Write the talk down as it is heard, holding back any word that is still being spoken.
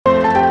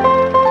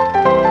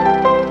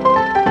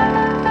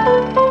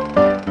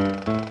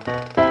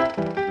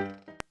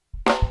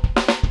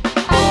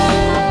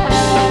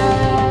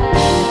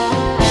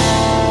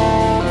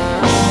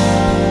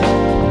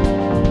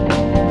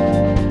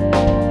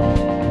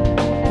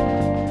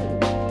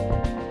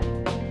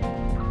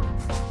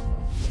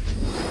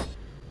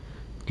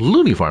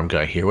Looney Farm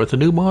Guy here with a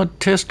new mod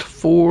test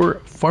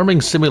for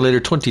Farming Simulator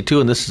 22,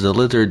 and this is a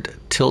Lizard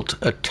Tilt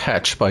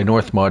Attach by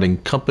North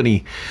Modding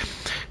Company.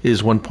 It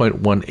is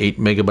 1.18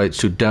 megabytes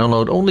to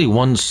download, only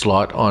one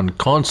slot on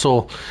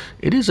console.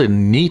 It is a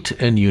neat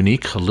and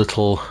unique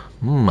little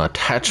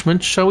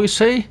attachment, shall we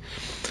say?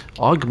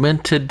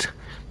 Augmented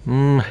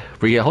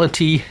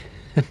reality?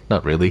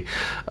 Not really.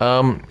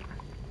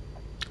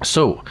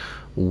 So,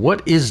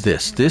 what is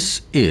this?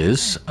 This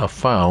is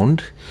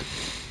found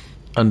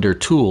under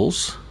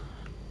Tools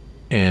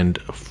and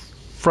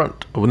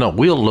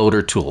Wheel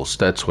Loader Tools.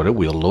 That's what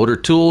Wheel Loader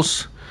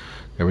Tools.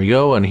 There we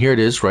go, and here it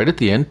is right at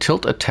the end.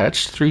 Tilt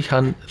Attached,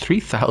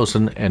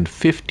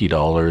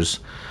 $3,050.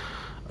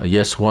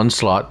 Yes, one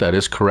slot, that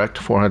is correct,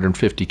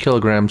 450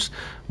 kilograms.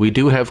 We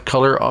do have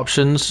color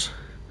options.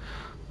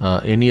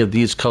 Any of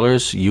these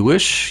colors you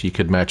wish. You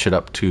could match it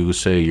up to,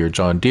 say, your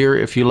John Deere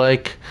if you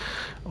like,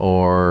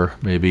 or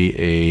maybe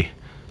a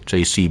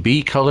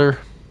JCB color.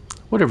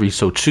 Whatever you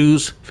so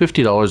choose.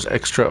 $50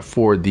 extra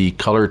for the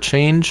color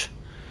change.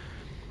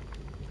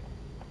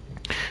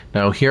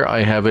 Now here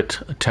I have it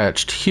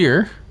attached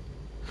here,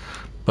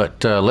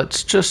 but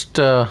let's just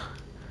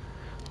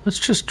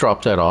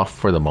drop that off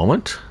for the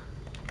moment.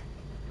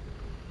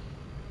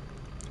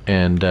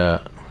 And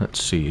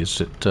let's see,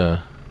 is it?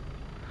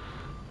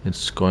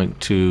 It's going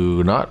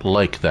to not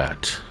like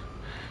that.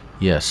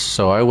 Yes,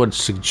 so I would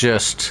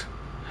suggest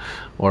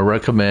or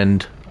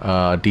recommend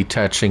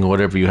detaching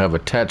whatever you have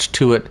attached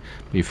to it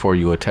before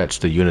you attach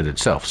the unit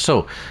itself.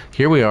 So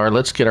here we are.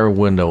 Let's get our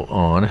window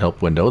on,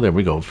 help window. There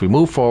we go. If we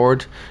move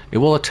forward, it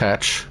will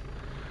attach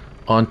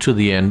onto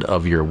the end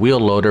of your wheel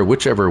loader,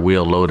 whichever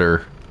wheel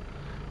loader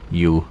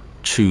you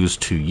choose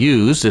to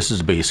use. This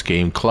is base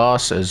game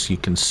class, as you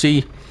can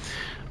see.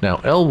 Now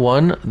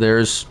L1,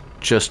 there's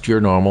just your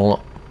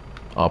normal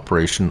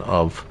operation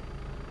of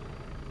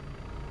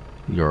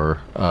your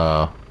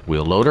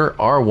wheel loader.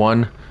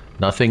 R1,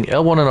 nothing.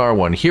 L1 and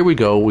R1. Here we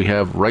go. We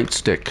have right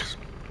stick.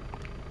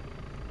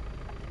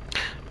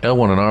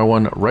 L1 and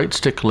R1, right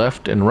stick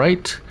left and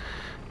right.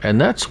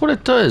 And that's what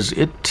it does.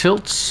 It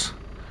tilts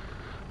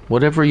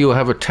whatever you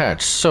have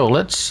attached. So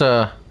let's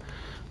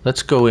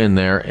go in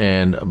there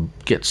and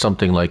get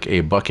something like a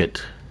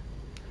bucket.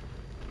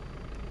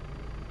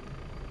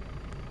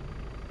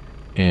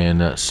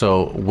 And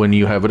so when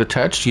you have it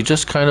attached, you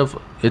just kind of,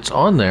 it's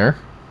on there.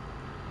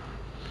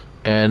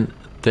 And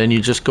then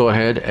you just go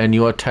ahead and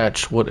you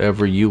attach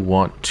whatever you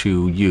want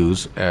to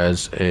use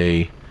as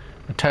a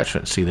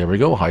attachment. See, there we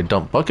go, high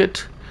dump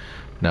bucket.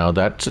 Now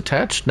that's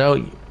attached. Now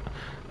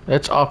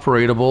that's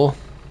operatable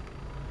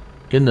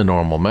in the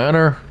normal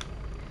manner.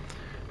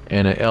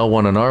 And an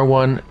L1 and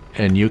R1,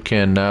 and you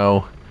can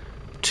now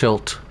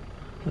tilt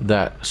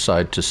that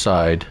side to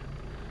side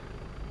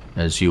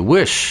as you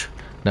wish.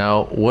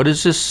 Now, what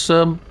is this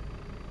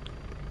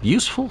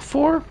useful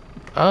for?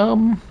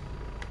 I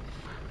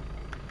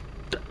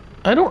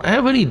don't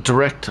have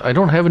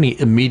any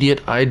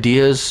immediate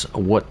ideas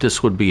what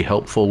this would be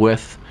helpful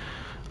with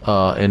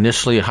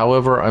initially.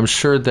 However, I'm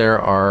sure there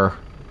are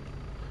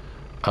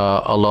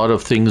a lot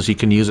of things you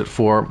can use it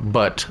for,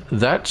 but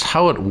that's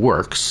how it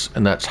works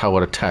and that's how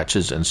it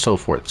attaches and so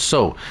forth.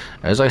 So,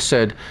 as I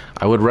said,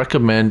 I would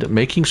recommend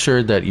making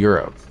sure that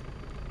your,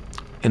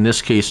 in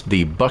this case,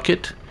 the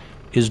bucket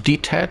is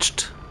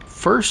detached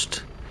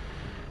first,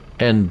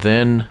 and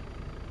then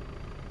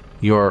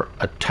your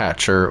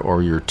attacher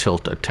or your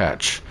tilt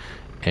attach.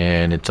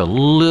 And it's a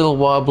little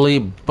wobbly,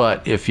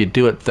 but if you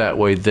do it that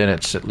way, then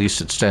it's at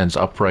least it stands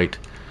upright,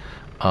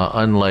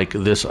 unlike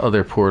this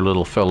other poor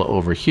little fella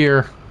over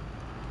here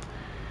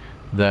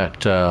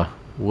that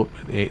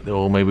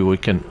oh, maybe we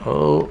can,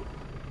 oh,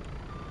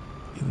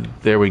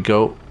 there we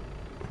go,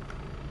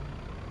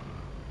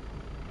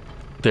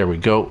 there we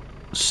go.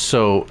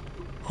 So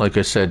like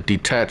I said,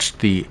 detach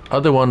the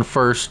other one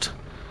first,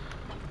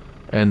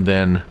 and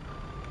then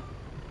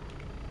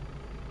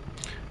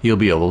you'll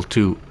be able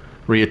to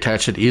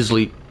reattach it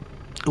easily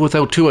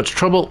without too much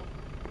trouble.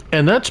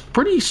 And that's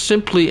pretty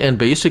simply and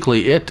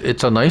basically it.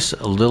 It's a nice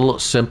little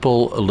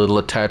simple little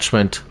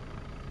attachment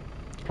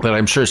that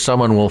I'm sure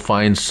someone will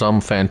find some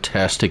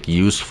fantastic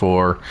use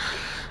for,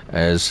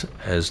 as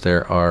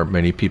there are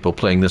many people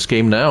playing this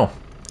game now,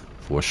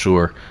 for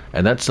sure.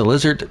 And that's the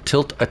Lizard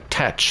Tilt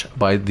Attach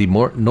by the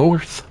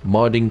North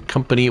Modding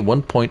Company,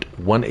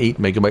 1.18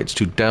 megabytes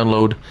to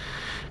download,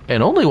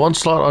 and only one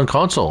slot on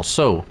console.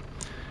 So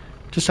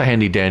just a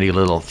handy dandy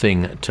little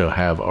thing to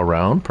have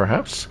around,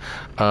 perhaps.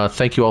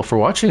 Thank you all for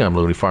watching. I'm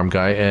Looney Farm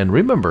Guy, and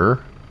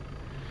remember,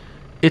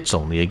 it's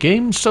only a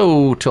game.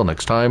 So till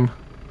next time,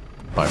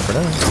 bye for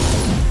now.